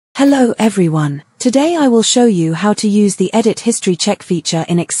Hello everyone. Today I will show you how to use the Edit History Check feature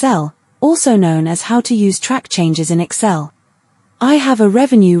in Excel, also known as how to use track changes in Excel. I have a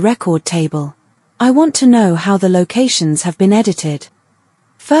revenue record table. I want to know how the locations have been edited.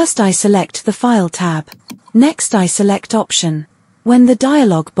 First I select the File tab. Next I select Option. When the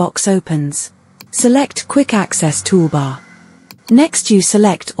dialog box opens, select Quick Access Toolbar. Next you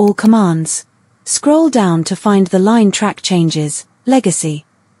select All Commands. Scroll down to find the line Track Changes, Legacy.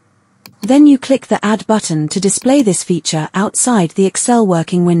 Then you click the Add button to display this feature outside the Excel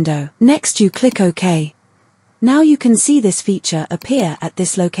working window. Next you click OK. Now you can see this feature appear at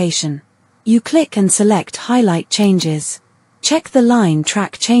this location. You click and select Highlight Changes. Check the line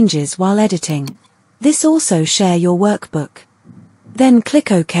Track Changes while editing. This also share your workbook. Then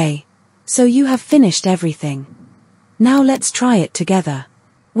click OK. So you have finished everything. Now let's try it together.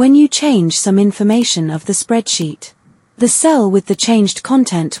 When you change some information of the spreadsheet, the cell with the changed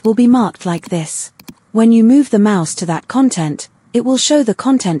content will be marked like this. When you move the mouse to that content, it will show the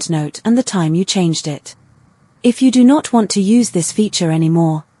content note and the time you changed it. If you do not want to use this feature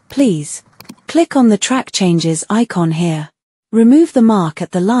anymore, please click on the Track Changes icon here. Remove the mark at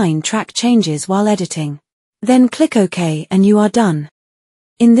the line Track Changes while editing. Then click OK and you are done.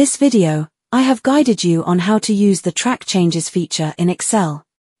 In this video, I have guided you on how to use the Track Changes feature in Excel.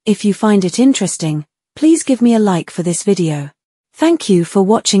 If you find it interesting, please give me a like for this video. Thank you for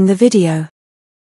watching the video.